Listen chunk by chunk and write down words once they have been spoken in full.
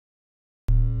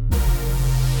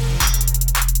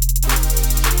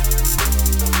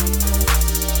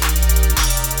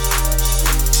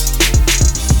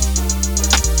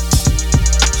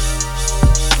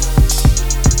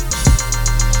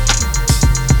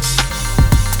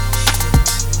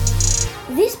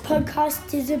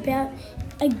podcast is about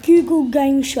a Google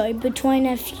game show between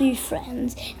a few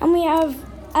friends, and we have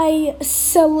a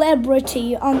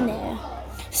celebrity on there.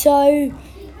 So,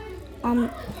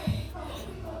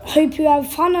 hope you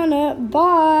have fun on it.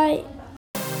 Bye.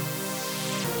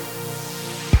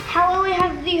 Hello, we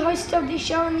have the host of the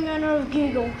show and the owner of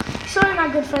Google. Sorry, my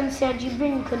good friend Sergi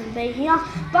Brin couldn't be here,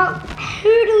 but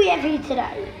who do we have here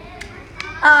today?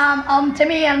 I'm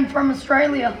Timmy and I'm from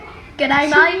Australia. G'day,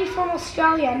 mate. Timmy from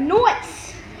Australia.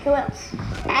 Nice. Who else?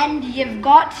 And you've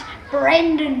got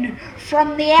Brendan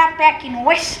from the outback in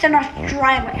Western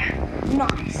Australia.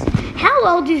 Nice.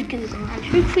 How old is Google and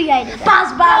who created it?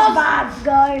 Buzz.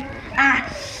 Go.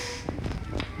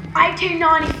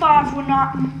 1895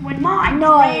 when my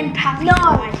grandpappy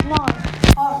died. No.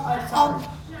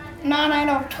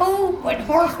 1902 when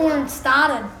Hawthorne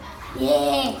started.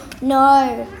 Yeah.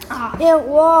 No. It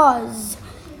was.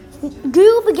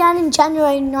 Google began in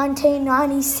January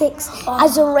 1996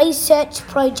 as a research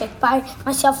project by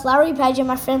myself, Larry Page, and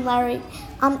my friend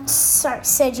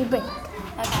Sergi Brink.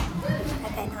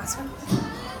 Okay, nice one.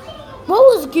 What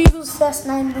was Google's first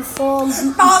name before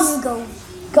Google?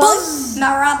 Buzz.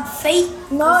 My rub feet.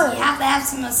 No. You have to have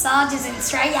some massages in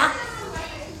Australia.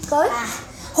 Go.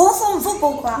 Hawthorne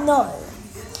Football Club. No.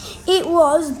 It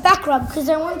was Backrub because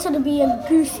I wanted to be a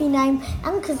goofy name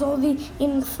and because all the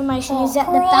information is at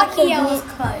the back of was the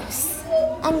close.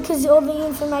 and because all the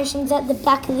information is at the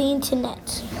back of the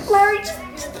internet. Larry,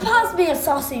 just pass me a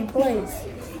sausage, please.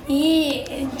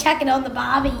 Yeah, chuck it on the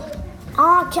Barbie.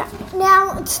 Okay,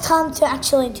 now it's time to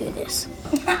actually do this.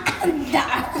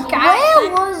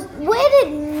 Where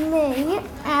did me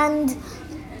and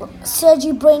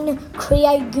Sergi Brin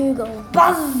create Google?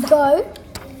 Buzz. Go.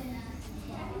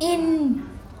 In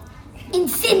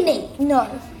Sydney. No.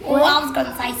 Well, I was going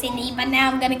to say Sydney, but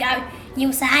now I'm going to go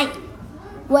USA.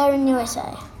 Where in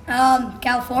USA?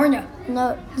 California.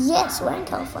 No. Yes, we're in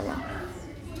California.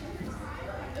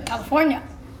 California.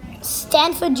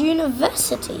 Stanford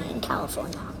University in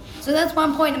California. So that's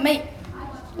 1 point to me.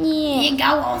 Yeah. You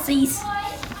go, Aussies.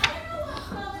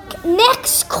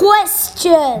 Next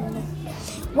question.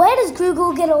 Where does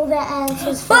Google get all their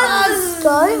answers from? Buzz.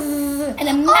 Go. And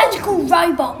a magical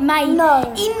robot made in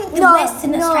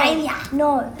Western Australia.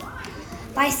 No.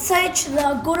 They search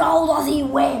the good old Aussie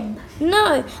web.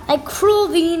 No. They crawl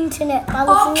the internet by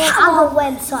looking at other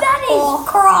websites. That is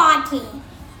crikey.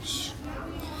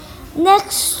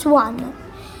 Next one.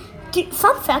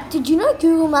 Fun fact, did you know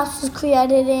Google Maps was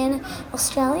created in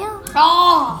Australia?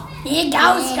 Oh, here you go,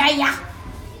 Australia.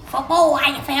 Football,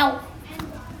 AFL.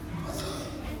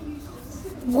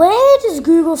 Where does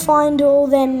Google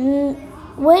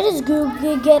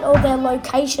get all their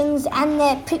locations and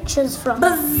their pictures from?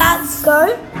 Buzz.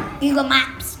 Go. Google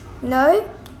Maps. No.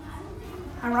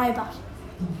 A robot.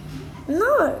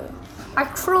 No. I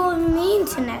crawl in the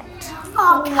internet.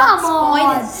 Oh, come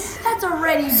on. That's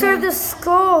already So the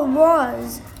score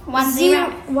was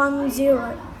 1-0.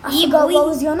 1-0. I Yeah, forgot boy. what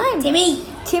was your name? Timmy.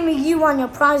 Timmy, you won your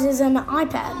prizes and an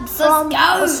iPad from go.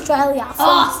 Australia.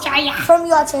 Australia. From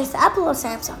your choice, Apple or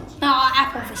Samsung? No,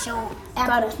 Apple for sure.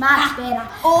 Got it. Much better.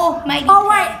 Or maybe. Oh,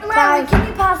 wait, Larry, Larry, can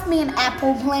you pass me an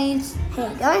apple, please? Here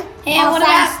you go. Yeah, what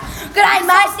about? Good day,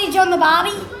 sausage on the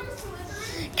Barbie.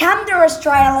 Come to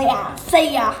Australia.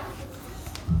 See ya.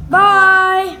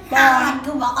 Bye.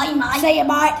 Goodbye, mate. See ya,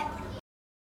 mate.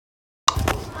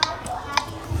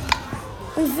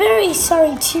 I'm very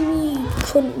sorry Timmy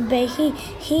couldn't be.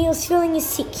 He was feeling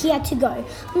sick. He had to go.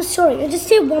 I'm sorry. I just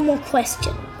have one more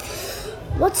question.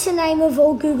 What's the name of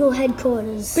all Google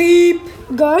headquarters? Beep.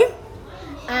 Go.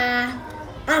 I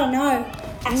don't know.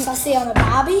 SIC on the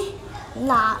Barbie?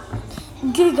 Nah.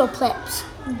 Googleplex.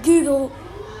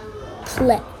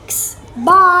 Googleplex.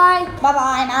 Bye.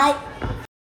 Bye-bye, mate.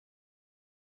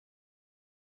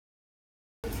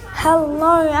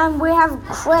 Hello, and we have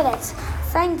credits.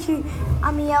 Thank you,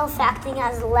 Amiel, for acting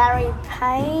as Larry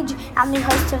Page. I'm the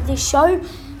host of this show.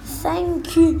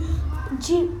 Thank you,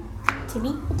 Timmy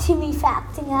for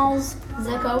acting as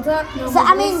Zach Alter.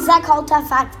 Zach Alter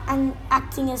for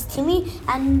acting as Timmy,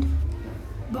 and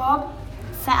Bob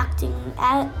for acting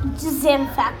as Zem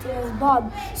for acting as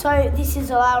Bob. So this is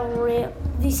our real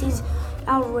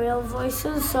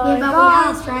voices. So Yeah, but we bye. are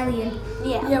Australian.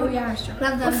 Yeah. we are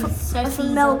Australian. Love We're them.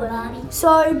 from Melbourne.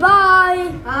 So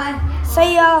bye. Bye.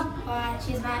 See ya. Alright,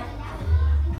 cheers, mate.